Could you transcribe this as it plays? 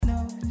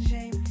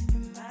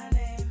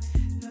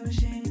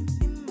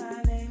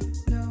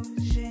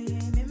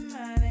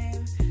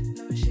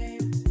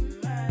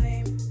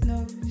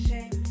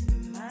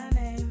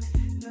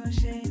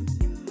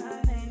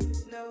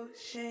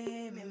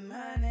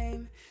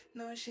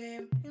No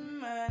shame in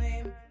my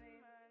name.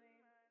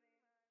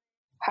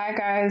 Hi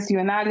guys, you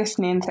are now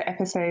listening to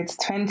episodes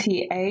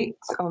 28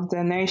 of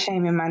the No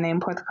Shame in My Name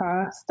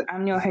podcast.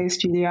 I'm your host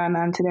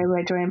Juliana, and today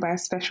we're joined by a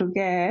special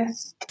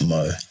guest,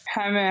 Mo.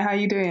 Hi Mo, how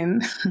you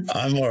doing?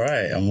 I'm all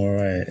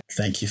right.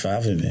 Thank you for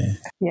having me.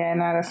 Yeah,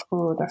 no,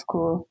 that's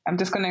cool. I'm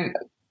just gonna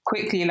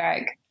quickly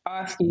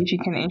ask you if you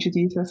can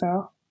introduce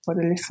yourself for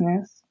the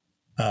listeners.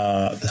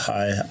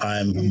 Hi,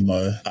 I'm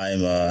Mo.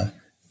 I'm a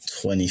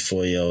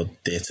 24-year-old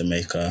theatre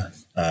maker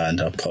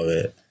and a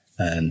poet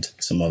and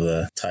some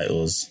other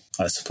titles,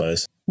 I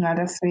suppose. No,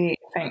 that's sweet.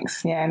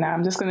 Thanks. Yeah, no,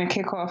 I'm just going to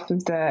kick off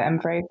with the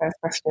very first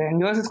question.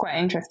 Yours is quite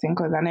interesting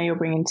because I know you're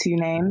bringing two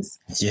names.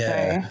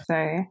 Yeah.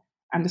 So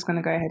I'm just going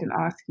to go ahead and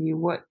ask you,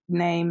 what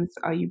names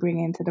are you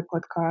bringing to the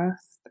podcast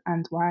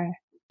and why?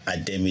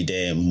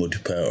 Ademide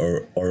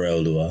Modupe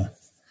Oreolua.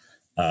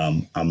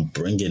 I'm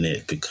bringing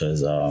it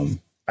because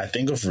I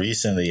think of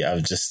recently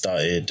I've just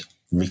started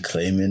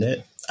reclaiming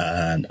it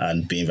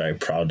and being very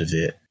proud of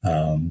it.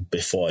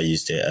 Before I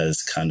used it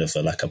as kind of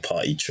a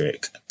party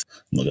trick.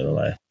 I'm not gonna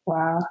lie.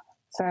 Wow.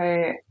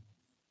 So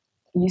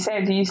you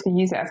said you used to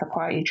use it as a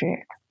party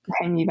trick.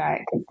 Can you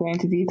go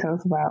into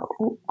details about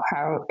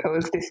how it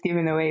was just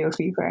giving away your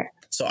secret?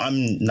 So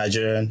I'm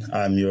Nigerian,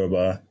 I'm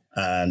Yoruba,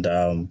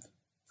 and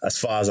as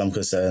far as I'm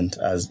concerned,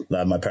 as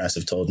my parents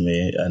have told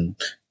me, and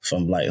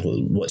from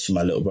watching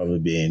my little brother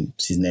being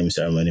his name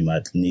ceremony,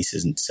 my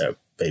niece's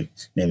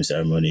name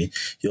ceremony,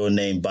 you're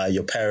named by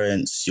your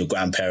parents, your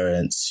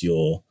grandparents,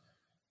 your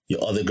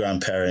other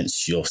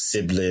grandparents, your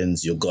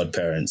siblings, your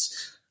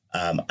godparents,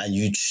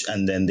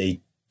 and then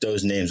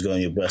those names go on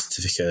your birth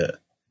certificate.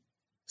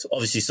 So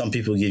obviously, some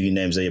people give you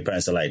names that your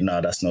parents are like, no,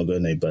 that's not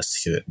going on your birth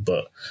certificate.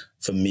 But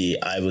for me,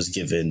 I was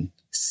given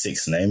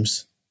 6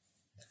 names.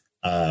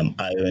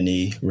 I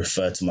only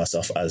refer to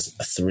myself as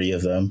 3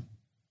 of them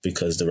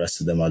because the rest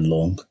of them are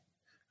long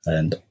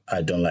and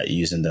I don't like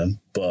using them.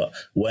 But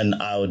when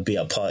I would be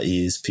at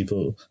parties,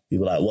 people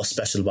were like, what's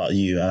special about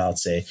you? And I'd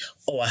say,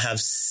 I have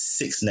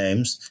 6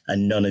 names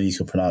and none of you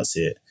can pronounce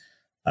it.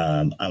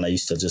 And I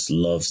used to just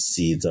love to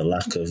see the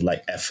lack of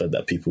effort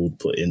that people would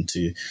put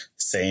into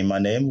saying my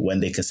name when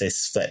they can say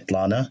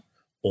Svetlana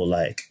or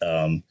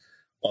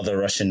other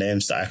Russian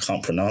names that I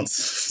can't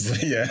pronounce.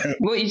 But yeah.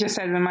 What you just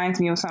said reminds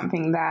me of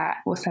something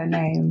what's her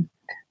name?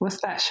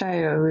 What's that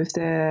show with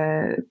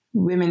the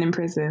women in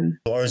prison?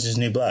 Orange is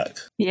New Black.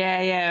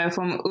 Yeah,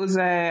 from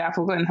Uzo. I've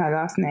forgotten her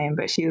last name,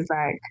 but she was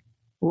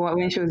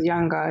when she was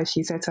younger,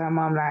 she said to her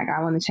mom,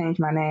 I want to change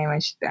my name.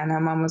 And her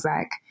mom was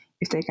like,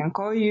 if they can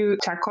call you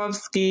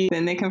Tchaikovsky,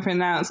 then they can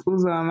pronounce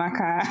Uzo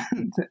Amaka.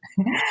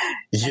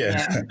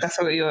 Yeah. That's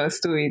what your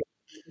story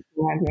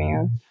reminds me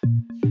of.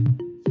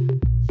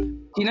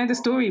 Do you know the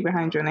story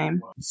behind your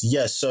name?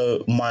 Yeah,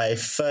 so my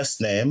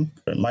first name,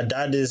 my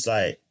dad is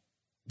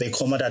they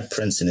call my dad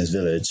Prince in his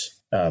village.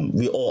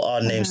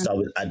 Our names start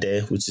with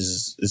Ade, which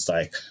is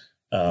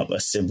a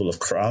symbol of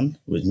crown,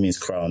 which means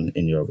crown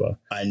in Yoruba.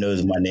 I know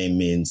that my name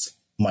means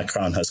my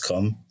crown has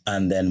come.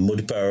 And then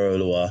Modupe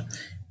Oreolua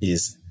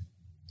is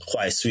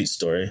quite a sweet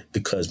story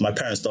because my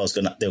parents thought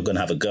they were going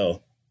to have a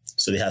girl.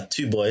 So they had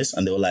 2 boys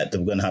and they were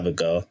going to have a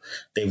girl.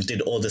 They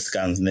did all the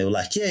scans and they were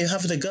like, yeah, you're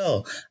having a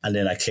girl. And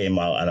then I came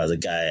out and as a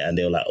guy and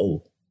they were like,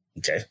 oh,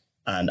 okay.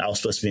 And I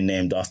was supposed to be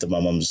named after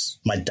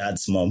my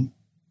dad's mom.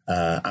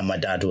 And my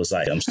dad was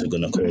like, I'm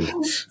going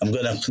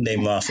to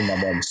name her after my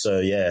mom. So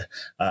yeah,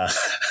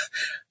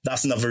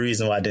 that's another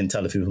reason why I didn't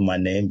tell the people my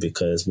name,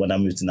 because when I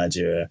moved to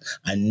Nigeria,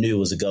 I knew it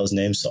was a girl's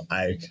name. So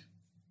I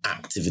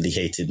actively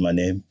hated my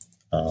name.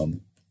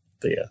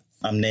 But yeah,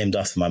 I'm named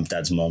after my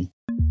dad's mom.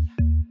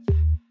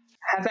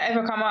 Has that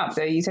ever come up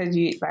though? You said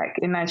you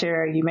in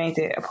Nigeria, you made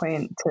it a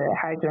point to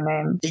hide your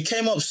name. It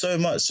came up so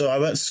much. So I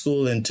went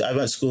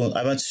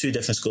to 2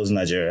 different schools in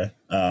Nigeria.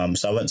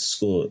 So I went to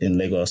school in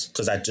Lagos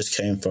because I just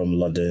came from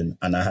London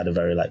and I had a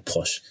very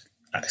posh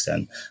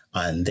accent.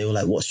 And they were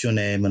like, what's your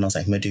name? And I was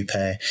like,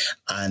 Modupe.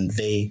 And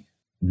they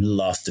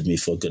laughed at me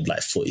for a good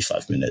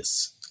 45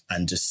 minutes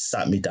and just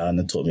sat me down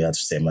and taught me how to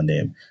say my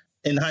name.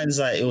 In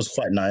hindsight, it was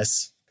quite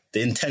nice.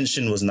 The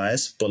intention was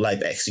nice, but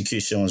the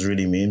execution was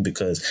really mean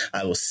because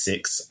I was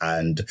 6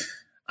 and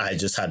I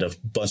just had a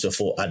bunch of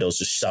 4 adults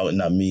just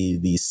shouting at me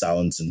these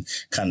sounds and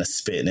kind of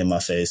spitting in my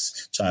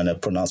face, trying to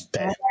pronounce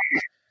pe.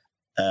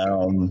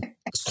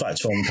 It's quite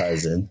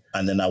traumatizing.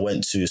 And then I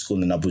went to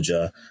school in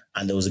Abuja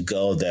and there was a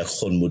girl there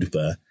called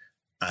Modupe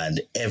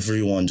and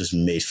everyone just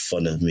made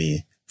fun of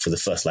me for the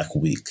first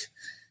week.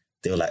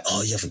 They were like,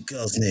 oh, you have a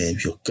girl's name.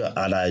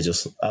 And I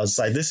was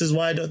like, this is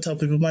why I don't tell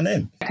people my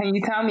name. Can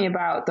you tell me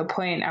about the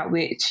point at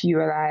which you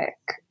were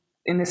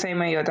in the same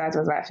way your dad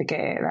was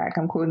forget it,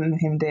 I'm calling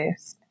him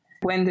this.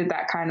 When did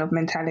that kind of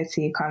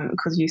mentality come?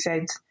 Because you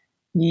said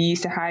you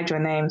used to hide your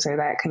name. So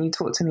can you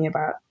talk to me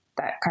about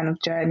that kind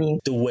of journey?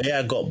 The way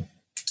I got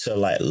to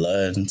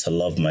learn to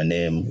love my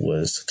name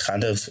was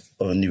kind of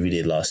only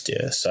really last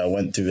year. So I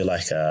went through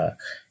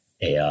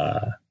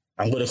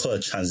I'm going to call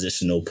it a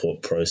transitional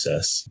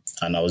process.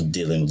 And I was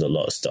dealing with a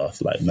lot of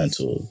stuff like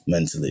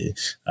mentally.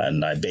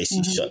 And I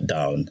basically shut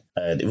down.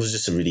 And it was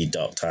just a really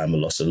dark time. I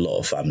lost a lot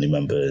of family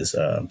members.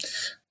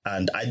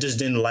 And I just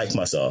didn't like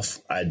myself.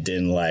 I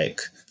didn't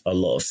like a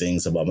lot of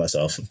things about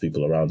myself and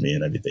people around me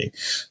and everything.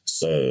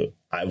 So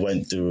I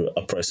went through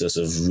a process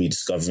of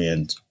rediscovering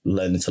and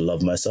learning to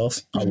love myself.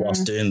 And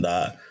whilst doing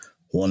that,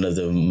 one of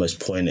the most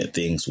poignant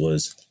things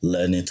was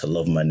learning to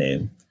love my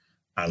name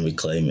and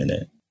reclaiming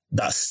it.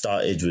 That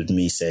started with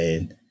me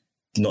saying,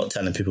 not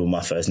telling people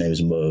my first name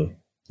is Mo.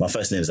 My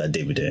first name is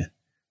Adebide.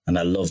 And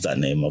I love that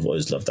name. I've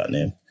always loved that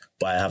name.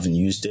 But I haven't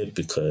used it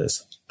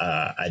because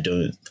I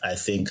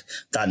think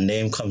that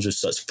name comes with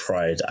such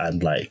pride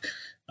and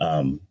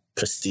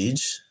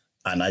prestige.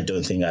 And I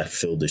don't think I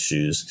fill the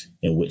shoes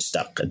in which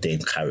that name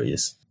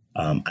carries.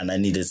 And I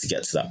needed to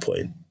get to that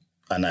point.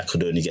 And I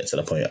could only get to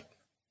that point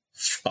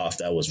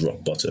after I was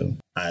rock bottom.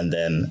 And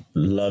then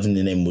loving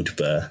the name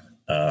Mudbe,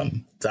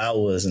 that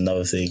was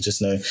another thing.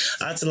 Just know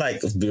I had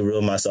to be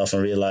real myself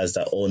and realize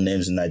that all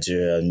names in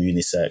Nigeria are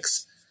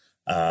unisex.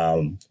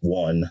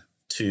 One,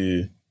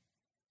 two,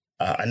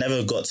 I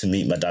never got to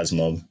meet my dad's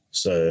mom.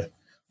 So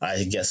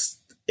I guess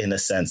in a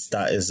sense,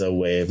 that is a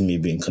way of me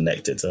being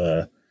connected to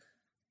her.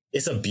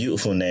 It's a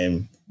beautiful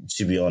name,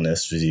 to be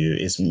honest with you.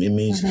 It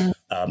means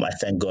I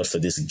thank God for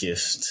this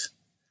gift,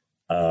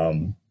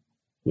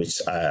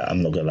 which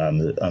I'm not gonna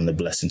lie, I'm the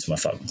blessing to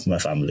my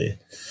family.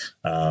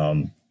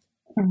 And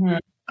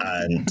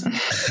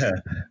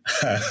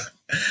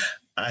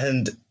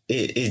and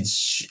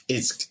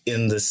it's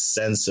in the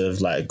sense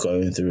of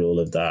going through all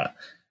of that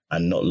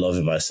and not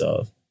loving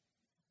myself.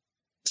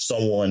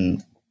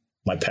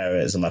 My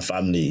parents and my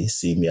family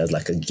see me as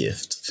a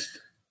gift.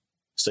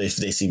 So if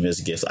they see me as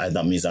a gift,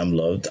 that means I'm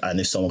loved. And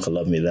if someone can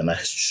love me, then I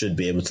should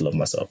be able to love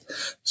myself.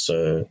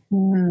 So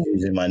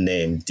using my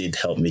name did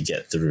help me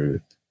get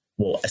through,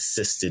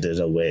 assisted in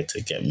a way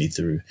to get me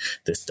through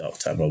this dark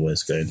time I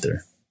was going through.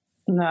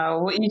 No,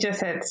 what you just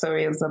said,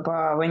 sorry, is a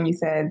bar. When you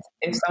said,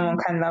 if someone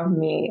can love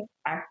me,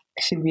 I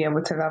should be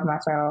able to love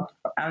myself.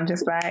 I'm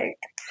just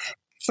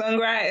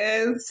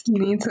songwriters, you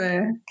need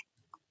to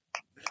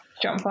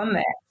jump on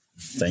there.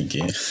 Thank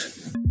you.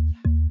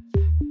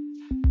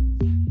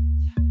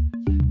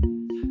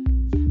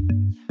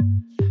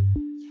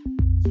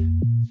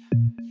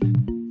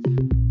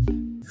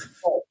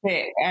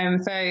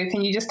 So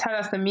can you just tell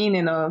us the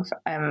meaning of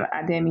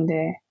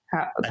Ademide?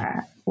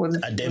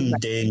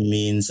 Ademide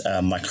means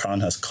my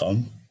crown has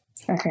come.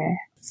 Okay,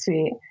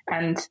 sweet.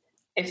 And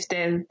if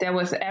there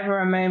was ever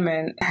a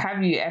moment,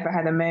 have you ever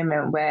had a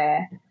moment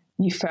where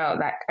you felt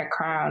like a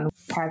crown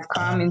has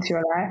come into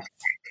your life?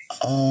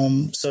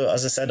 So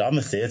as I said, I'm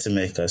a theatre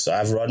maker. So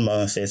I've run my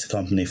own theatre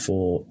company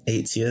for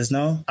 8 years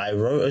now. I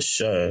wrote a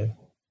show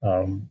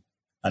and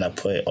I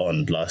put it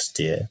on last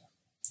year.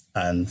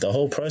 And the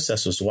whole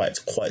process was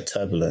quite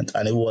turbulent.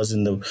 And it was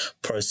in the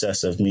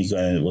process of me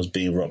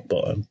being rock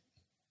bottom.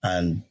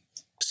 And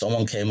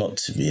someone came up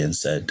to me and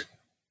said,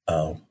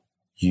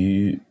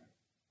 you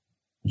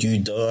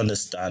don't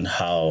understand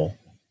how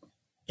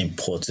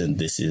important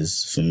this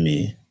is for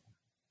me,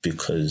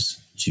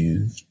 because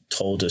you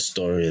told a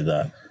story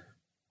that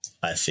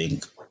I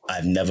think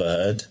I've never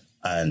heard,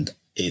 and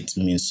it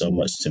means so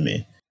much to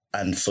me.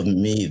 And for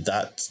me,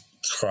 that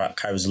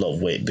carries a lot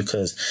of weight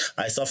because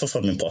I suffer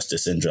from imposter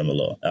syndrome a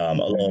lot. A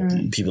lot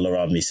of people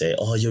around me say,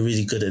 "Oh, you're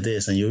really good at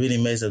this and you're really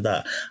amazing at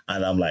that,"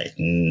 and I'm like,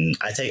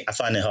 I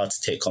find it hard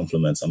to take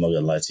compliments. I'm not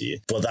gonna lie to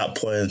you. But at that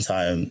point in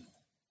time,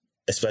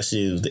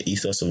 especially the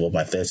ethos of what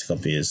my theatre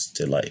company is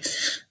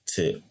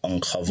to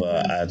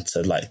uncover and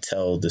to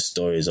tell the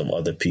stories of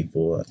other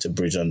people, to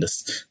bridge on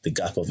the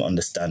gap of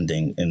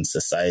understanding in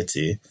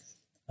society,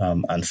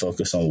 and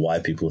focus on why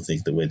people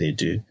think the way they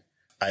do.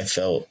 I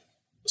felt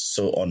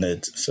so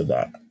honored for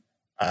that.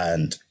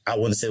 And I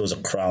wouldn't say it was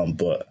a crown,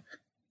 but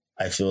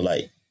I feel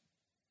like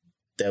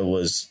there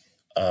was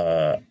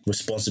a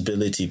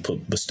responsibility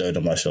bestowed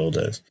on my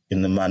shoulders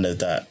in the manner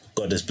that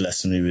God has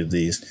blessed me with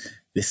this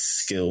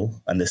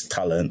skill and this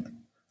talent,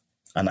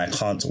 and I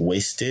can't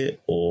waste it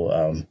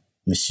or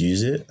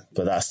misuse it.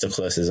 But that's the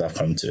closest I've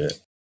come to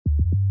it.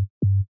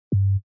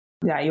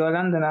 Yeah, you're a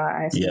Londoner,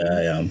 I see. Yeah,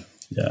 I am.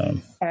 Yeah.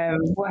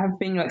 What have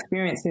been your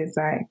experiences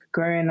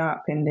growing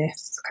up in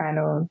this kind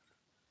of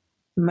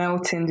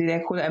melting, do they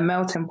call it a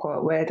melting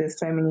pot, where there's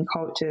so many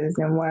cultures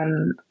in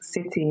one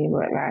city?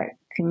 But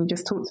can you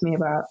just talk to me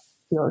about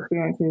your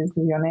experiences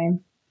with your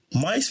name?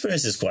 My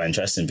experience is quite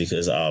interesting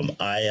because I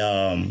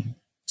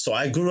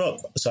grew up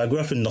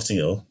in Notting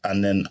Hill,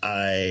 and then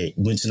I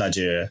went to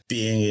Nigeria.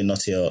 Being in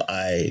Notting Hill,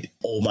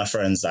 all my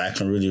friends that I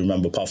can really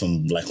remember, apart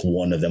from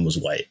one of them, was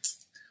white.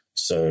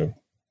 So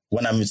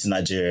when I moved to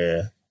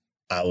Nigeria,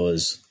 I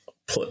was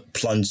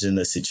plunged in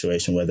a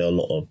situation where there were a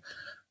lot of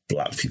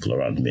Black people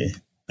around me,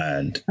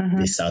 and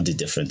they sounded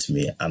different to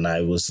me. And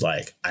I was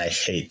like, I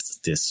hate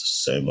this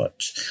so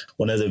much.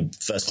 One of the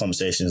first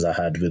conversations I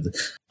had with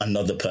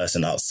another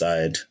person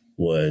outside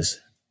was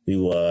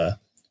we're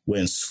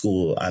in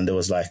school, and there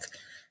was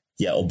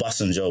Yeah,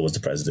 Obasanjo was the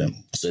president.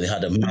 So they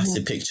had a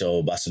massive picture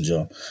of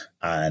Obasanjo.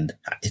 And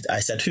I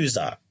said, who's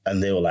that?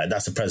 And they were like,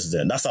 that's the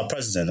president. That's our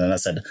president. And I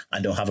said, I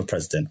don't have a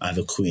president. I have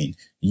a queen.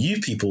 You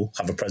people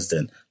have a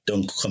president.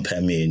 Don't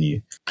compare me and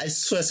you. I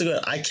swear to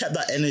God, I kept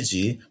that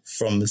energy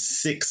from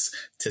 6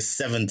 to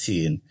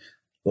 17.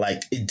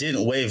 Like, it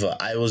didn't waver.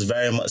 I was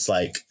very much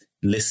like,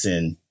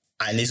 listen,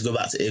 I need to go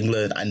back to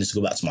England. I need to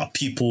go back to my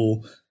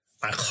people.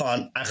 I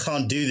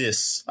can't do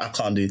this.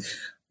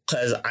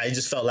 Because I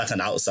just felt like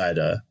an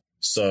outsider.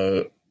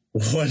 So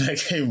when I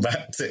came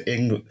back to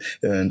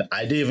England,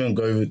 I didn't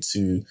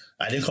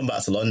come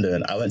back to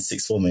London. I went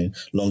sixth form in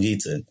Long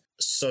Eaton.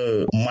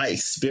 So my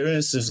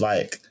experience of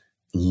like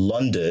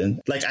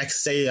London, like I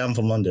say I'm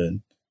from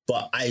London,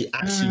 but I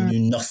actually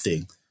knew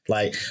nothing.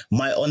 Like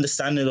my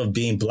understanding of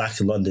being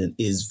black in London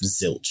is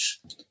zilch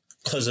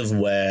because of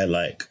where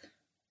like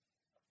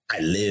I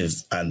live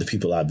and the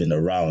people I've been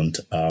around.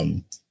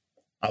 I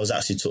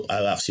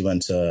actually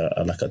went to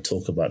a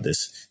talk about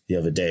this the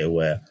other day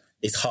where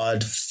it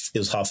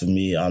was hard for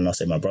me, and I'll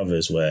say my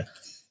brothers, where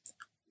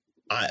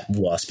I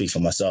speak for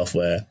myself,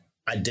 where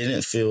I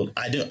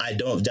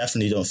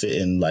definitely don't fit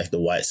in like the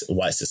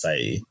white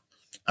society.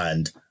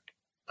 And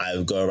I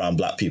would go around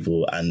black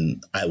people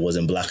and I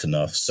wasn't black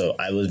enough. So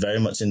I was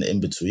very much in the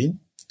in-between.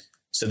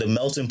 So the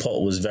melting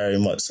pot was very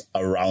much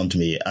around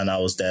me and I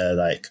was there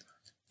like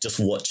just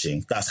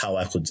watching. That's how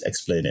I could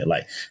explain it.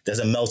 Like there's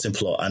a melting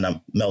pot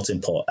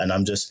and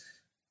I'm just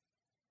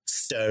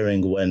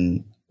stirring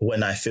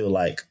when I feel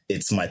like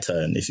it's my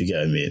turn, if you get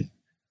what I mean.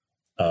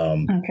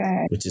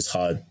 Okay. Which is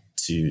hard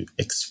to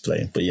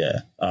explain, but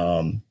yeah.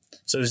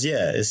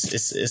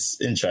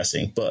 It's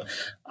interesting. But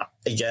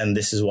again,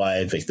 this is why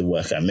I make the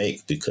work I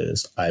make,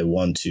 because I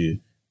want to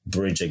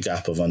bridge a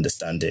gap of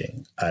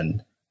understanding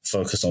and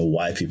focus on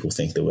why people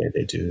think the way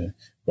they do,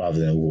 rather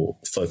than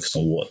focus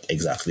on what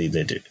exactly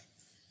they do.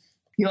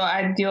 Your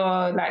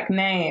like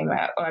name,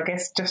 or I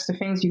guess just the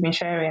things you've been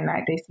sharing,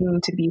 like they seem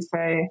to be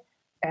so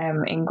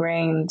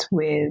ingrained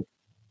with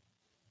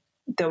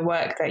the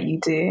work that you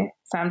do.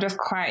 So I'm just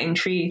quite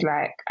intrigued,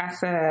 like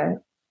as a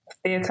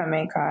theatre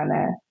maker and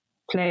a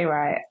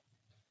playwright,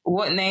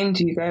 what name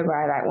do you go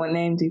by? Like what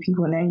name do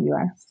people know you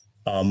as?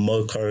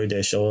 Mo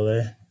Korede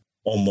Shole,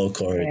 or Mo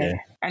Korede. Okay.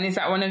 And is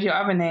that one of your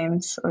other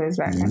names, or is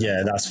that?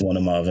 Yeah, that's one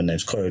of my other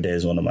names. Korede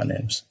is one of my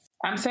names.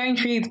 I'm so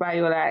intrigued by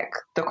your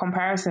the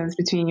comparisons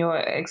between your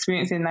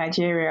experience in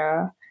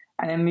Nigeria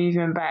and then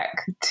moving back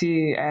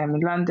to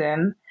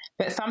London.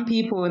 But some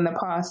people in the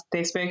past,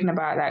 they've spoken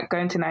about like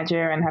going to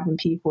Nigeria and having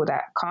people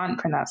that can't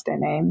pronounce their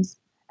names.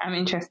 I'm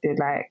interested,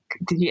 like,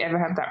 did you ever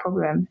have that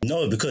problem?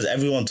 No, because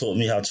everyone taught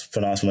me how to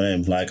pronounce my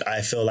name. Like,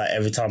 I feel like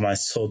every time I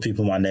told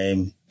people my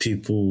name,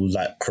 people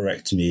like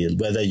correct me,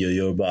 whether you're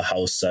Yoruba,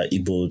 Hausa,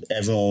 Igbo,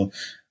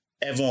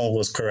 everyone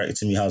was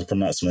correcting me how to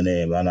pronounce my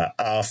name. And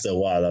after a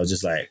while, I was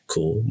just like,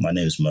 cool, my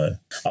name's Mo.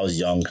 I was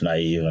young,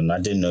 naive, and I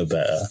didn't know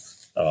better.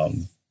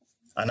 And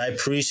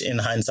in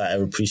hindsight, I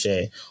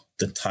appreciate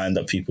the time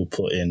that people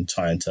put in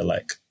trying to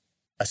like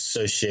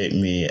associate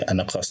me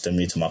and accustom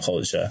me to my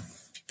culture,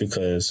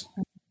 because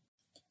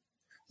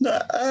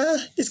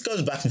it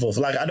goes back and forth.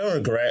 Like, I don't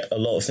regret a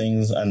lot of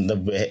things and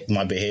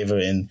my behavior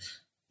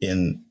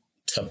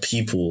to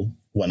people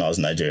when I was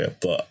in Nigeria,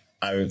 but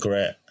I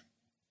regret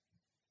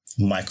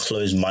my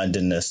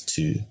closed-mindedness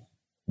to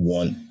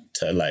want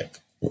to like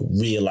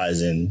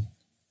realizing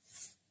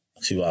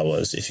who I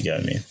was, if you get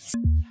what I mean.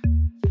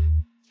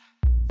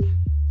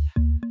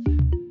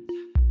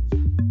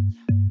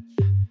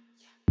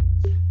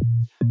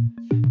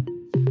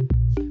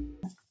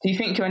 Do you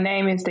think your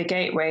name is the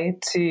gateway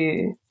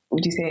to,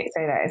 would you say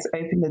that it's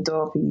opened the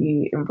door for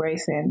you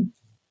embracing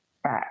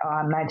that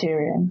I'm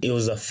Nigerian? It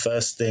was the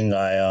first thing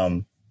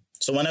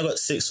so when I got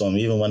sixth form,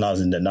 even when I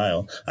was in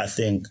denial, I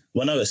think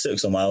when I got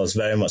sixth form, I was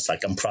very much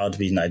like, I'm proud to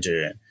be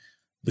Nigerian,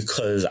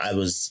 because I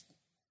was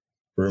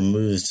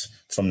removed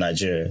from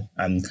Nigeria.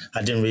 And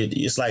I didn't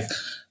really, it's like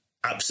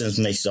absence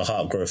makes your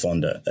heart grow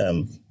fonder.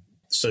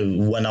 So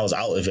when I was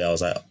out of it,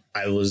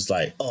 I was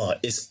like, oh,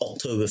 it's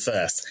October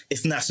 1st.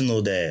 It's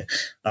National Day.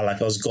 And like,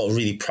 got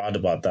really proud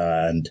about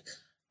that. And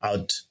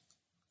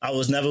I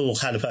was never the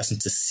kind of person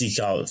to seek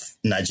out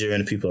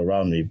Nigerian people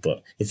around me.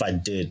 But if I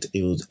did,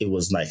 it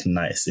was like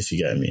nice, if you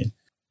get what I mean.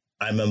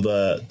 I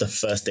remember the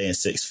first day in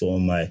sixth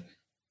form, my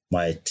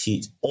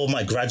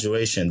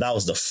graduation, that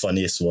was the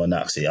funniest one,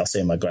 actually. I'll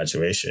say my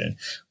graduation,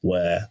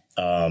 where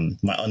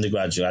my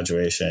undergraduate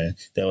graduation,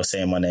 they were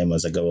saying my name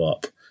as I go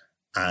up.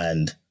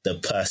 And the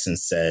person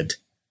said,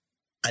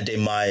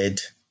 Ademaid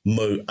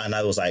Mo, and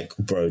I was like,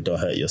 bro, don't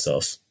hurt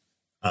yourself.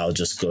 I'll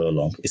just go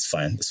along. It's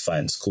fine.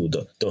 It's cool.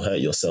 Don't hurt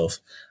yourself.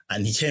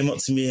 And he came up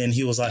to me and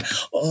he was like,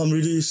 oh, I'm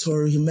really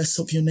sorry. You messed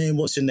up your name.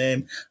 What's your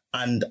name?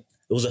 And it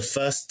was the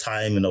first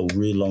time in a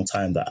really long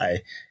time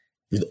that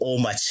with all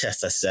my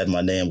chest, I said my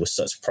name with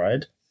such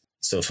pride.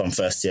 So from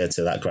first year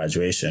to that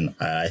graduation,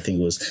 I think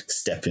it was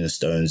stepping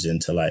stones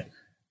into like,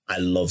 I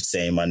loved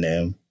saying my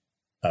name.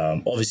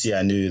 Obviously,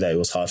 I knew that it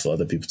was hard for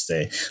other people to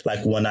say.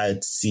 Like when I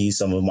see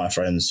some of my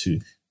friends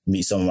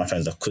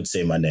that could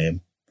say my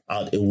name,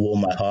 it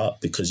warmed my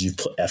heart because you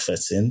put effort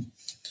in.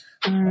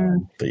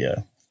 But yeah.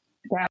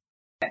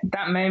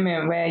 That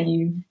moment where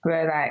you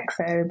were like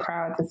so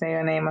proud to say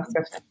your name must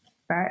have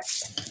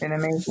been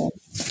amazing.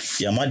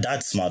 Yeah, my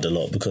dad smiled a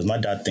lot because my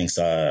dad thinks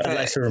it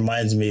actually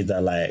reminds me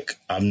that like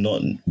I'm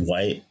not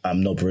white,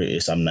 I'm not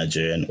British, I'm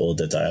Nigerian all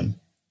the time.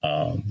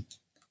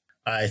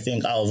 I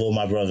think out of all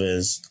my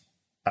brothers,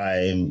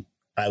 I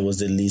was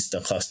the least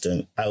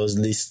accustomed. I was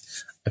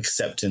least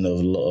accepting of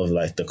a lot of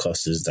like the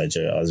customs in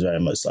Nigeria. I was very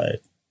much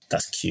like,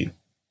 that's cute.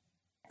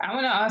 I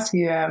want to ask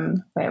you,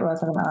 what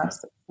was I going to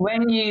ask?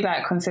 When you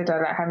like consider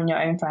like having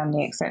your own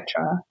family,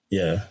 etc.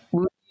 Yeah.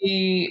 Would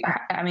you?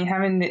 I mean,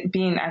 having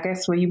been, I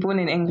guess, were you born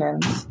in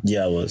England?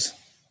 Yeah, I was.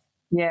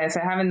 Yeah, so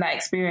having that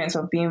experience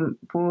of being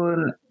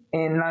born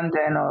in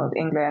London or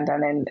England,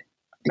 and then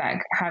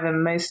like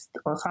having most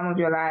or some of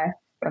your life,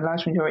 a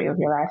large majority of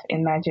your life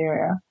in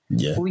Nigeria.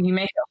 Yeah. Will you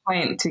make a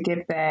point to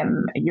give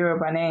them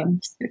Yoruba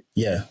names?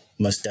 Yeah,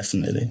 most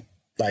definitely.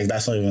 Like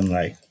that's not even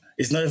like.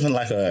 It's not even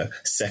like a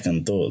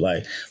second thought.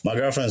 Like my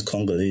girlfriend's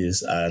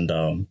Congolese,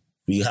 and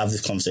we have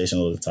this conversation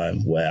all the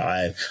time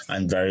where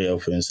I'm very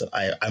open. So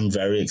I'm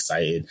very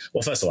excited.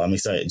 Well, first of all, I'm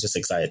excited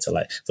to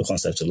like the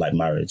concept of like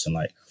marriage and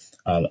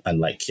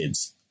like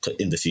kids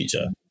in the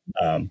future.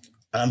 And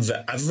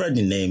I've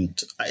already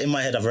named in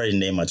my head. I've already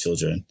named my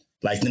children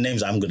like the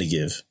names I'm gonna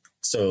give.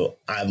 So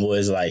I'm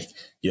always like,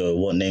 yo,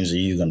 what names are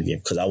you gonna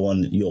give? Because I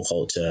want your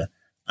culture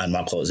and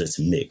my culture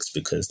to mix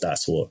because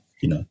that's what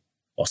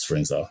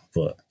offsprings are.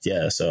 But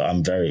yeah, so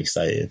I'm very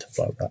excited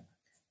about that.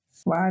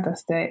 Wow,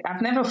 that's dope.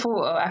 I've never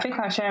thought of, I think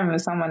I was sharing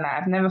with someone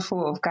that I've never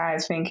thought of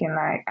guys thinking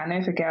like, I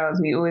know for girls,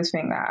 we always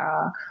think that,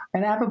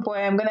 when I have a boy,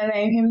 I'm going to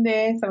name him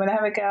this, or when I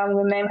have a girl, I'm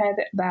going to name her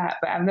that.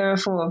 But I've never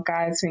thought of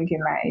guys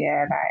thinking like,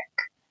 yeah,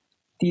 like,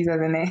 these are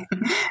the names.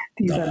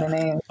 These are the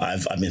names.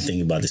 I've been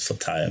thinking about this for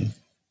time.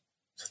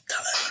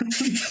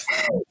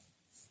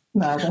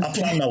 No, I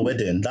planned my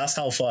wedding. That's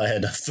how far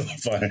ahead I've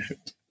thought.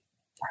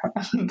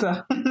 Oh my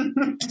God.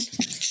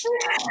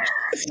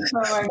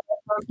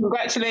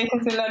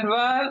 Congratulations in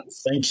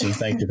advance.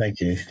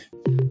 Thank you.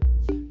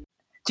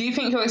 Do you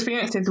think your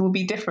experiences will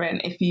be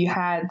different if you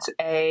had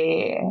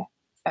a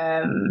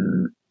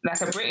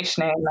like a British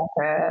name,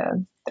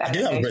 I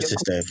do have a British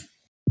name.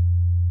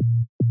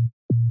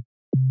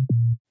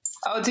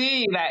 Oh, do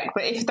you? Like,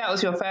 but if that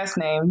was your first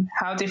name,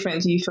 how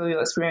different do you feel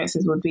your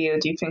experiences would be, or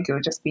do you think it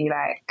would just be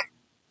like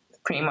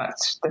pretty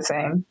much the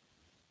same?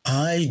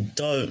 I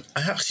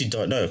actually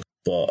don't know,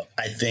 but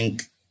I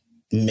think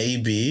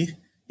maybe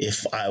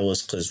if I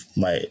was, because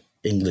my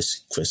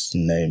English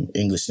name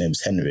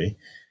is Henry,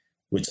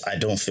 which I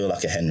don't feel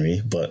like a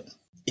Henry, but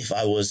if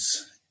I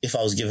was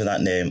given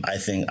that name, I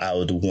think I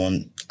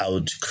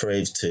would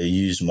crave to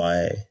use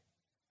my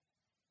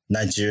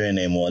Nigerian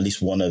name, or at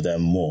least one of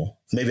them more.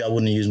 Maybe I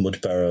wouldn't use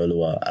Modipero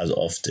Oluwa as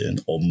often,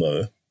 or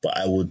Mo, but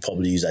I would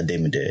probably use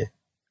Ademide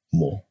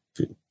more.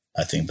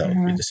 I think that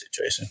would be the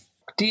situation.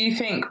 Do you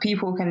think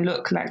people can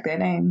look like their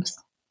names?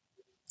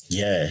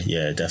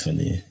 Yeah,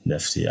 definitely.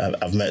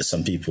 I've met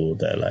some people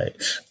that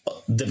like,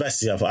 the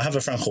best example, I have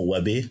a friend called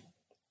Webby.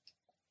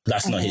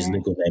 That's not his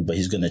legal name, but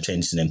he's going to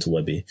change his name to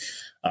Webby.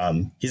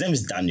 His name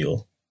is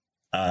Daniel.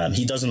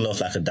 He doesn't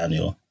look like a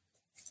Daniel.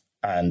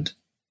 And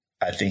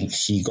I think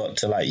he got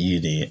to like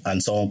uni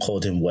and someone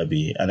called him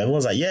Webby. And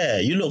everyone's like, yeah,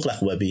 you look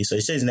like Webby. So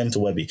he changed his name to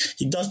Webby.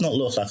 He does not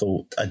look like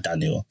a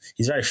Daniel.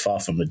 He's very far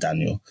from a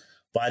Daniel.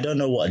 But I don't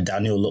know what a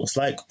Daniel looks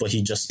like, but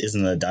he just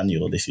isn't a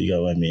Daniel, if you get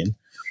what I mean.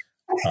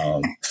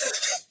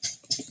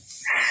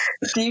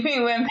 Do you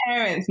think when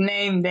parents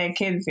name their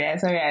kids,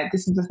 this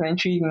is just an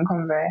intriguing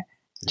convo.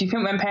 Do you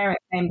think when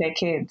parents name their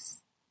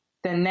kids,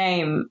 the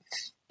name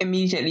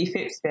immediately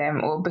fits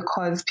them, or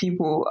because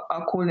people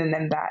are calling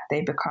them that, they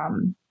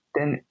become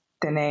the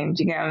name?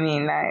 Do you get what I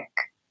mean? Like,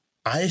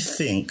 I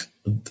think,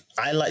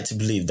 I like to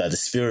believe that the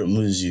spirit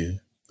moves you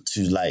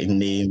to like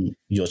name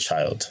your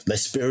child. The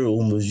spirit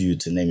will move you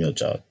to name your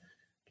child.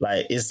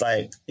 Like, it's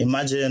like,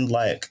 imagine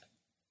like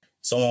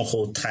someone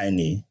called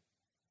Tiny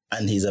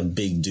and he's a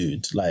big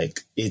dude.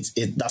 Like,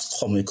 that's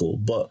comical.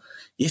 But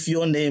if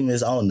your name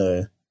is, I don't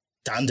know,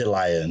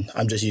 Dandelion,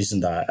 I'm just using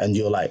that, and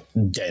you're like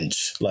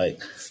Dench, like,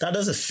 that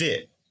doesn't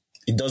fit.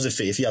 It doesn't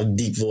fit. If you have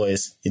deep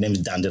voice, your name is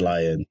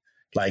Dandelion,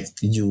 like,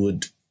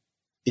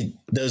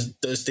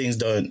 those things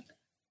don't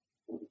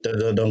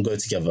go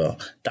together.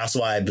 That's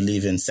why I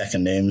believe in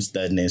second names,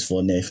 third names,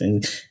 fourth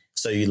names.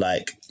 So you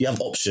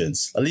have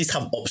options. At least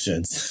have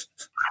options.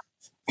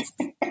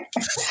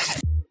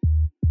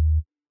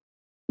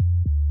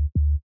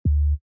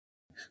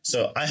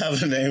 So I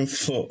have a name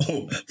for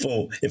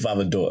if I have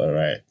a daughter,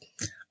 right?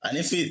 And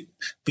if it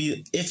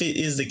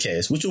is the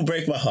case, which will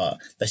break my heart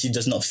that she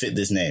does not fit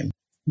this name,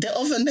 there are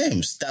other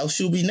names that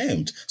she'll be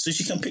named, so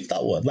she can pick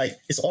that one. Like,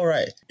 it's all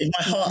right. In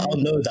my heart, I'll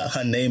know that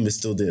her name is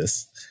still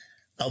this.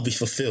 I'll be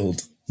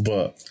fulfilled,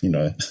 but Do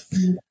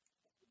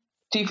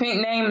you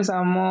think names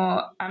are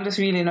more? I'm just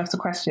reading off the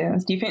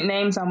questions. Do you think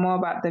names are more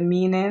about the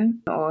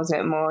meaning, or is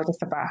it more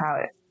just about how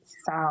it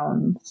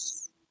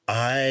sounds?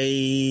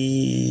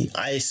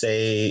 I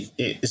say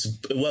it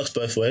works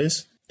both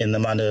ways. in the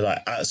manner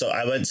so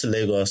I went to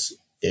Lagos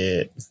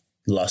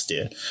last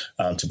year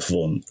to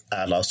perform,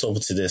 and I was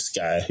talking to this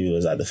guy who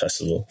was at the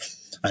festival,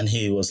 and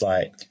he was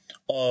like,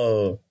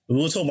 "Oh,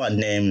 we were talking about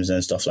names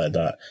and stuff like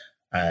that,"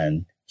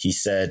 and he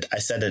said, I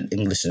said an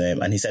English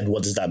name, and he said,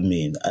 "What does that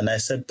mean?" And I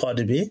said,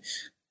 "Pardon me."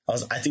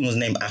 I think it was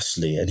named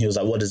Ashley, and he was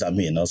like, "What does that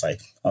mean?" I was like,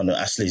 "Oh no,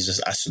 Ashley is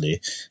just Ashley."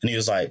 And he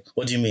was like,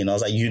 "What do you mean?" I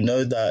was like, "You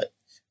know that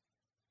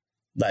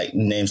like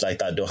names like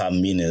that don't have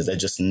meanings; they're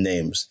just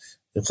names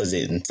because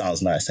it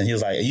sounds nice." And he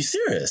was like, "Are you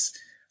serious?"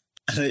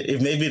 And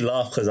it made me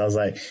laugh because I was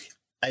like,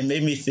 it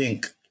made me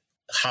think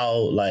how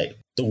like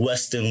the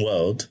Western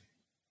world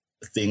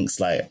thinks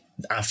like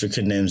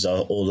African names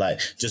are all like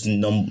just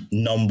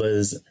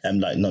numbers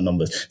and like not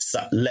numbers,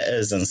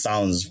 letters and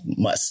sounds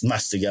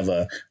mashed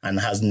together and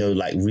has no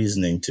like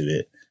reasoning to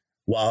it.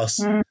 Whilst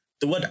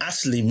the word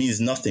Ashley means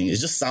nothing. It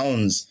just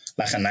sounds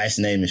like a nice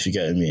name, if you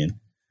get what I mean.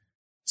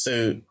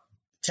 So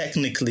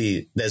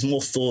technically, there's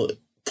more thought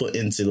put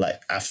into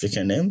like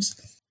African names.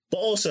 But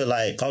also,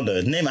 like, I don't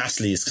know, the name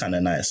Ashley is kind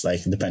of nice,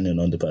 like, depending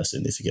on the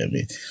person, if you get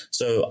me.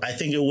 So I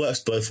think it works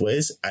both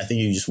ways. I think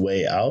you just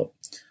weigh it out.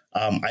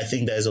 I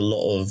think there's a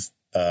lot of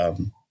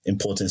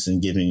importance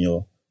in giving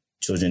your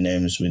children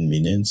names with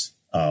meanings.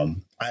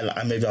 Maybe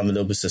I'm a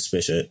little bit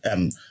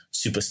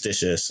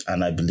superstitious,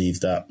 and I believe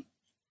that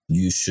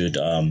you should,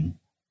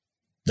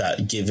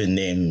 that giving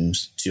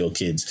names to your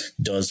kids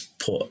does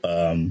put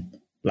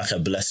like a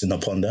blessing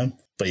upon them.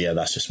 But yeah,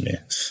 that's just me.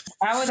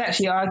 I would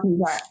actually argue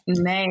that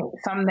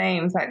some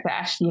names, like the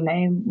Ashley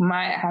name,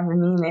 might have a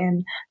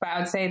meaning, but I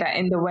would say that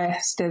in the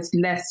West, there's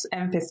less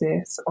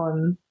emphasis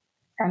on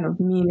kind of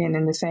meaning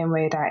in the same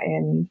way that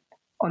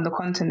on the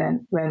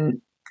continent,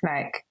 when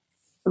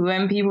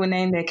people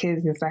name their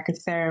kids, it's like a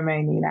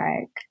ceremony.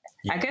 Like,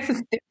 yeah. I guess it's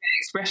different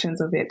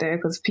expressions of it though,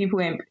 because people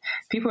won't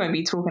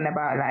be talking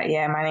about like,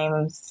 yeah, my name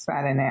is,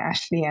 I don't know,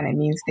 Ashley, and it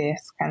means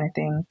this kind of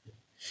thing.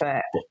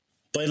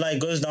 But it like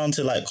goes down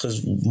to like,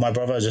 because my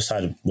brother just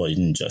had, well, he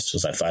didn't just, it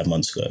was like 5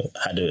 months ago,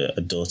 had a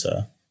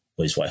daughter,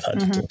 or his wife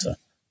had a daughter.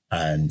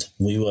 And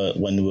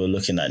when we were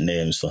looking at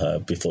names for her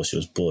before she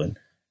was born,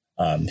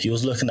 he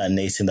was looking at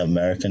Native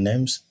American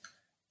names.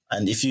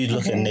 And if you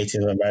look at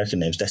Native American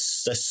names,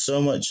 there's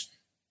so much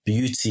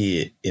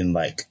beauty in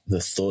like the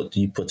thought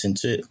you put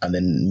into it and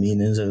then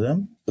meanings of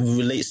them. It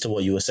relates to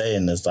what you were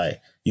saying, is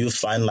like, you would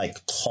find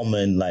like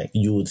common, like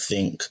you would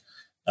think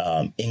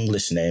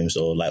English names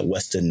or like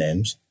Western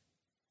names,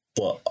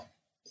 but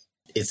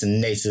it's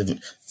native.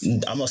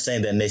 I'm not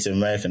saying they're Native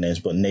American names,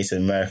 but Native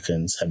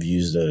Americans have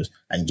used those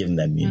and given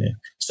them meaning.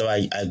 So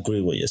I agree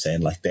with what you're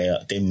saying. Like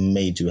they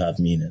may do have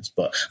meanings,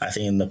 but I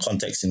think in the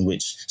context in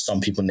which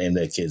some people name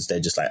their kids, they're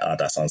just like, "Oh,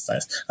 that sounds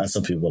nice," and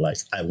some people are like,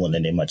 "I want to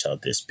name my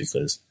child this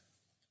because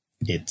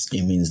it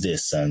means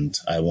this, and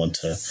I want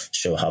to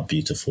show how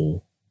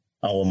beautiful.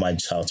 I want my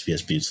child to be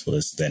as beautiful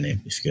as their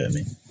name." If you get what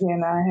I mean. Yeah,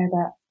 no, I hear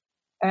that.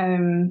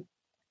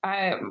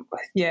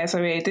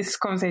 Sorry, this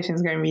conversation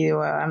is going really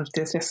well.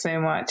 There's just so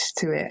much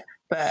to it,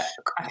 but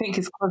I think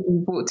it's because we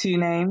bought 2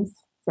 names,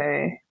 so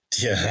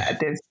yeah,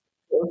 there's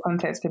a little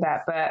context to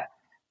that. But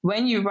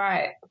when you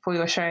write for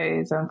your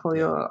shows and for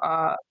your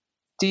art,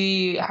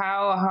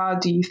 how hard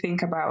do you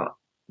think about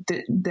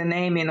the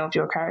naming of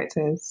your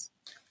characters?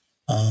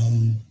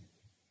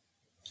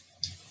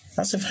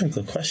 That's a very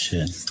good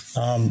question.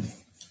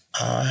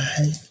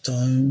 I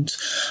don't.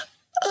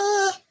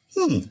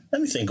 Let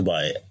me think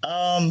about it.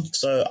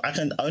 So I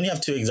only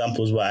have 2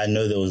 examples where I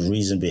know there was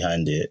reason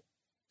behind it.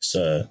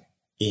 So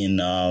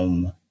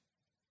I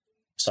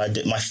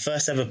did my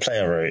first ever play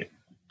I wrote,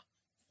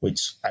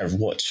 which I've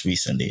watched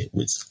recently,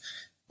 which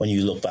when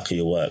you look back at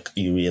your work,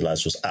 you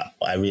realize was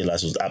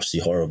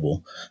absolutely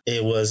horrible.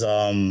 It was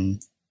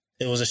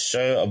a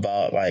show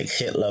about like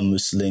Hitler,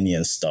 Mussolini,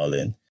 and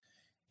Stalin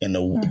in a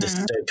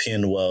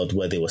dystopian world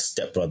where they were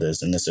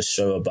stepbrothers, and it's a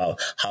show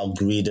about how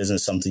greed isn't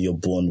something you're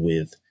born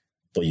with,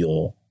 but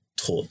you're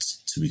taught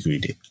to be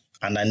greedy.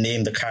 And I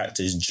named the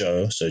characters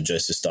Joe, so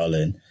Joseph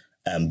Stalin,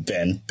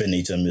 Ben,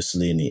 Benito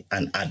Mussolini,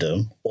 and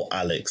Adam, or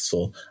Alex,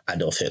 for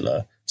Adolf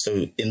Hitler.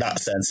 So in that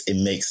sense, it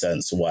makes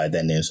sense why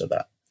their names are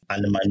that.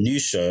 And in my new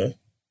show,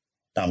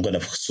 that I'm going to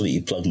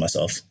completely plug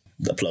myself,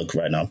 the plug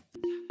right now,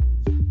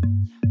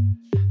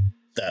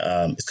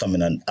 that is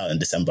coming out in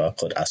December,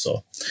 called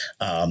Aso,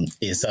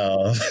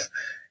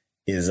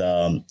 is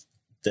the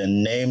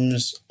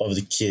names of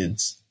the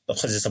kids,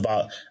 because it's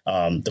about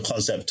the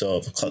concept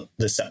of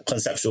the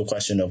conceptual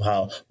question of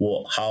how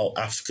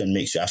African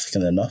makes you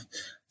African enough,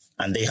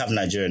 and they have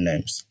Nigerian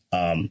names.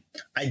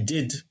 I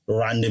did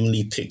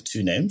randomly pick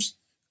 2 names,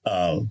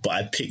 but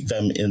I picked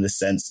them in the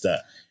sense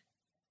that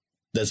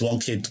there's one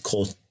kid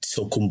called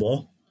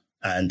Tokumbo,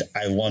 and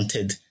I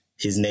wanted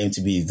his name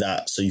to be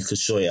that, so you could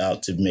show it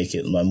out to make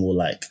it more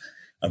like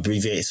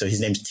abbreviated. So his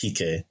name's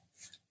TK.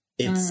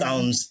 It's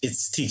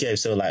TK,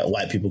 so like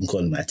white people can call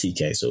him like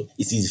TK, so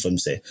it's easy for him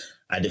to say.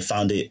 I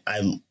found it,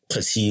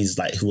 because he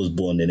was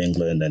born in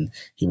England and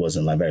he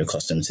wasn't like very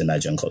accustomed to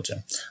Nigerian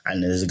culture.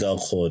 And there's a girl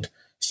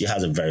she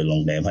has a very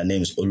long name. Her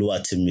name is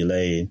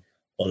Oluwatimilei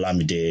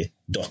Olamide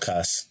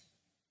Dorcas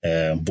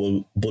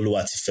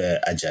Boluwatife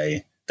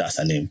Ajayi. That's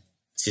her name.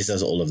 She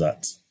says all of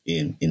that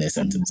in a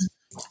sentence.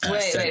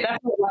 Wait,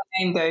 that's not one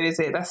name though, is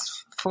it?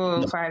 That's 4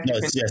 or 5 No,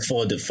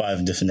 different... it's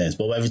 5 different names.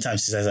 But every time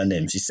she says her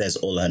name, she says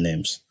all her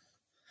names.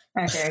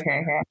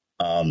 Okay.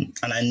 And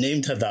I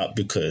named her that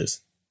because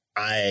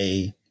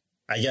I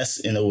guess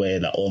in a way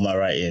that all my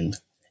writing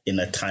in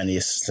the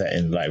tiniest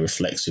setting like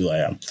reflects who I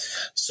am.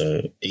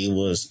 So I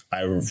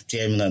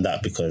gave her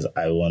that because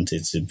I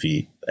wanted to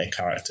be a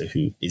character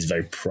who is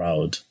very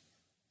proud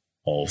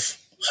of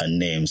her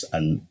names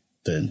and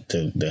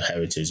the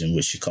heritage in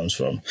which she comes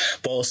from.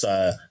 But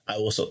also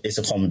it's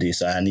a comedy,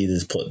 so I needed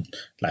to put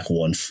I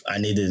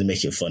needed to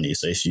make it funny.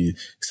 So if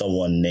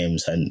someone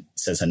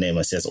says her name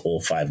and says all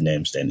 5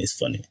 names, then it's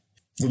funny.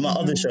 With my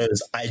other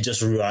shows, I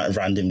just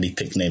randomly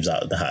pick names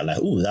out of the hat, like,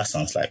 ooh, that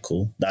sounds like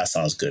cool. That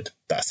sounds good.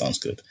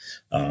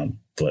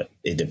 But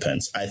it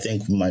depends. I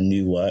think with my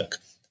new work,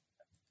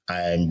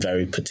 I'm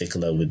very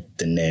particular with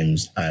the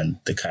names and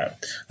the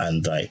character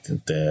and like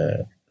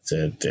the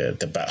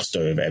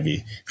backstory of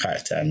every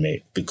character I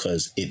make,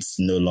 because it's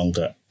no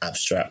longer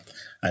abstract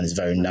and it's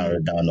very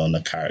narrowed down on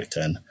a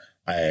character. And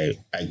I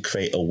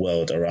create a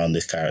world around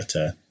this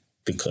character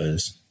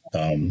because,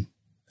 again,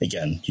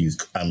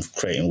 I'm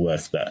creating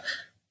work that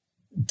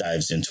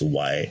dives into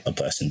why a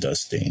person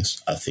does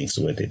things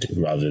the way they do,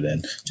 rather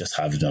than just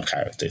having a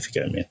character, if you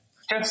get me.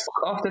 Just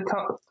off the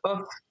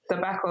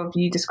back of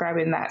you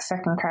describing that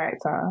second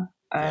character,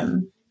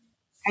 can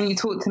you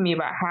talk to me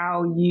about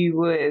how you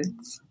would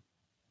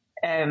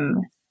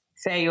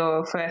say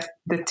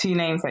the 2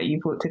 names that you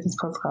brought to this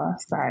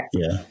podcast? Like,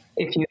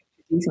 if you're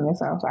introducing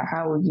yourself, like,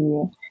 how would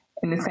you,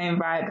 in the same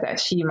vibe that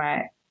she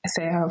might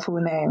say her full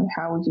name,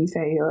 how would you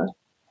say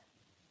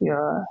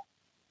your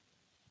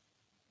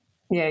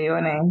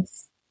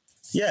names?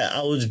 Yeah,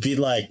 I would be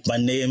like, my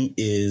name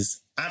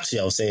is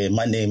Ademde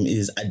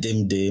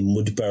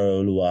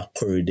Mudperolua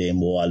Koride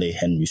Moale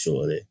Henry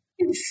Shole.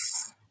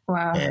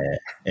 Wow.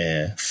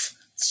 Yeah.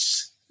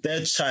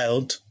 They're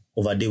child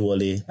of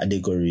Adewale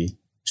Adegori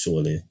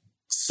Shole,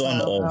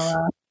 son of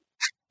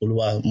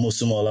Oluwa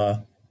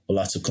Musumola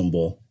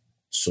Olatukumbo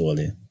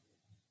Shole.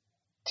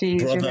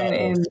 Jeez, brother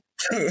of...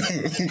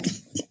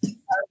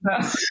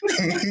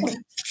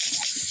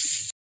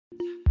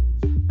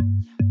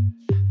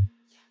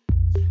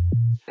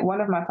 One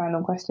of my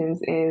final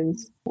questions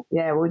is,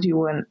 what do you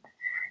want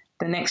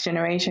the next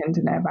generation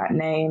to know about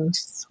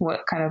names?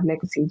 What kind of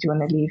legacy do you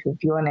want to leave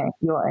with your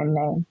own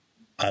name?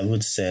 I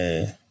would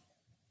say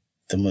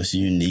the most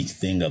unique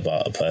thing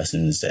about a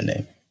person is their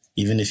name.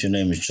 Even if your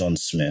name is John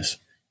Smith,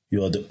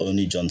 you are the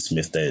only John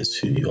Smith that is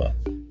who you are.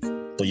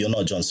 But you're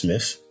not John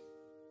Smith.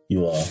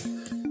 You are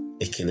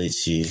a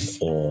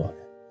Kelechi or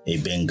a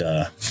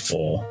Benga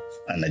or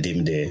an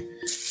Ademde.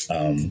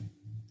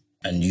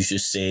 And you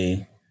should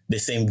say the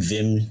same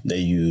vim that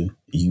you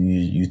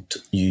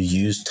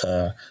used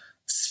to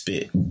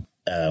spit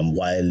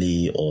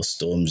Wiley or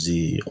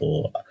Stormzy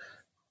or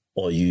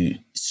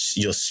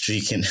you're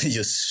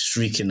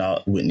streaking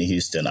out Whitney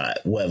Houston,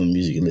 whatever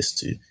music you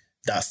listen to.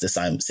 That's the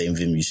same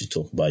vim you should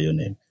talk about your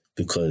name,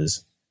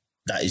 because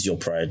that is your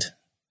pride.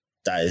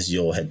 That is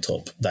your head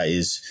top. That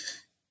is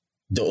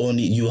the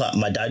only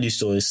my dad used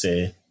to always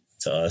say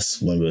to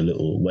us when we were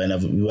little,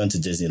 whenever we went to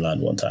Disneyland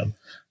one time,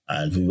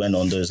 and we went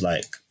on those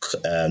not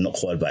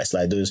quad bikes,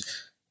 like those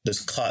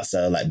carts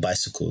that are like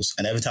bicycles.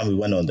 And every time we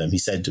went on them, he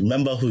said,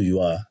 remember who you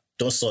are.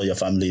 Don't sell your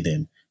family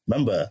name.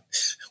 Remember,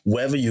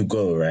 wherever you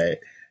go, right?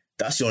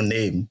 That's your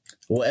name.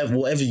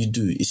 Whatever you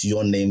do, it's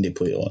your name they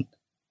put it on.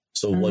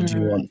 So what do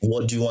you want?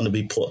 What do you want to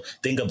be put?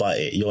 Think about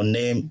it. Your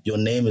name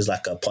is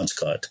like a punch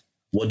card.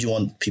 What do you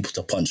want people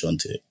to punch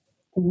onto it?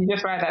 Did you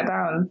just write that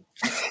down?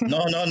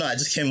 No. I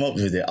just came up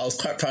with it. I was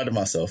quite proud of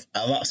myself.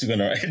 I'm actually going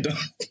to write it down.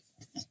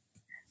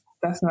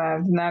 That's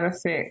mad. No,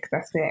 that's sick.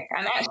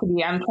 And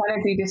actually, I'm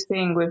trying to do this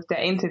thing with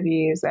the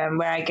interviews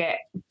where I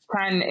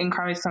try and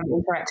encourage some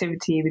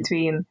interactivity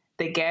between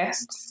the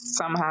guests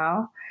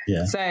somehow.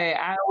 Yeah. So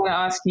I want to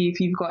ask you if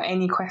you've got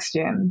any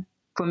question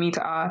for me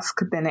to ask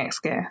the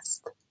next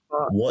guest.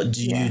 What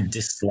do you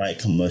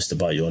dislike most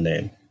about your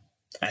name?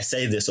 I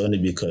say this only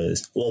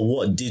because,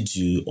 what did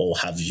you or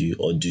have you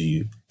or do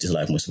you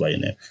dislike most about your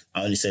name?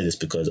 I only say this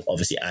because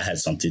obviously I had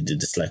something to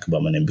dislike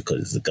about my name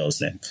because it's a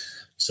girl's name.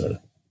 So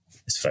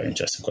it's a very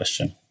interesting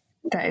question.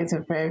 That is a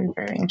very,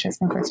 very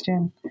interesting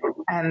question.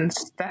 And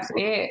that's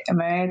it,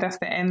 Mo. That's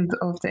the end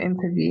of the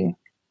interview.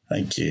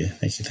 Thank you.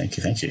 I'm so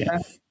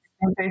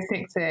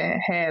sick to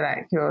hear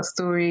like your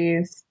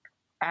stories.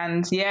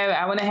 And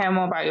I want to hear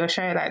more about your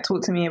show. Like,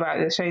 talk to me about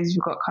the shows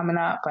you've got coming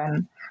up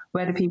and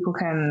where the people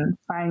can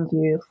find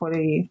you, follow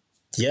you.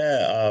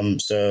 Yeah,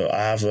 so I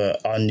have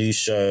our new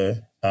show,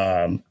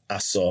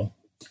 Aso,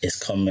 is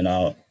coming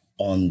out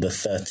on the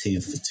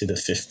 13th to the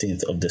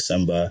 15th of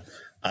December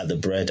at the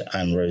Bread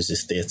and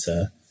Roses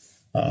Theatre,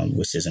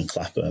 which is in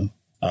Clapham.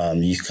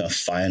 You can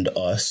find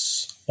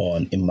us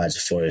on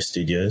Imagiforia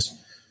Studios.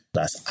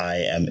 That's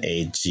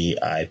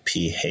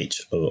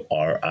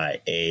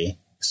IMAGIPHORIA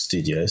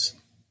Studios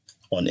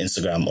on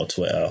Instagram or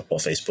Twitter or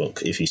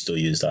Facebook, if you still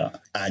use that.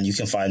 And you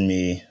can find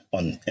me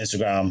on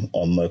Instagram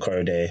on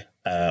Mokorode,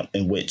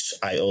 in which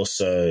I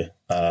also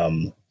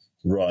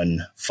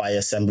run Fire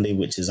Assembly,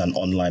 which is an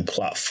online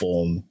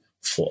platform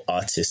for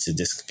artists to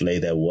display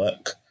their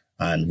work.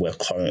 And we're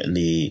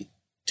currently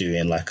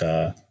doing like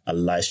a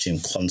live stream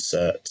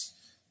concert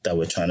that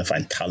we're trying to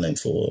find talent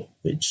for,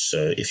 which,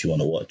 so if you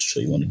want to watch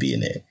or you want to be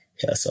in it,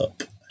 hit us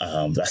up.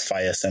 That's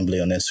Fire Assembly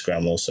on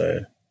Instagram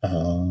also.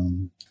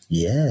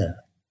 Yeah.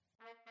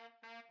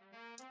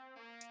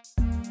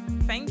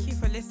 Thank you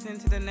for listening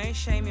to the No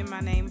Shame in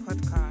My Name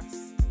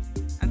podcast.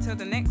 Until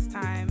the next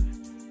time,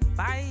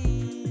 bye.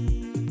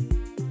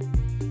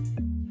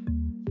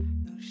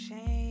 No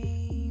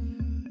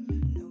shame,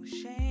 no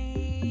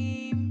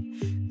shame,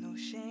 no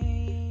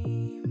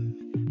shame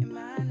in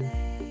my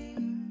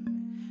name.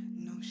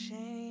 No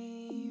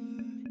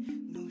shame,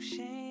 no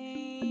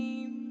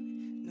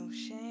shame, no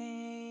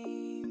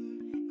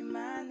shame in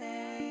my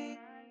name.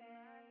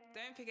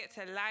 Don't forget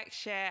to like,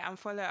 share, and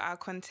follow our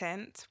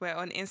content. We're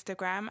on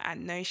Instagram at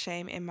No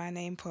Shame in My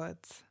Name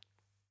Pods.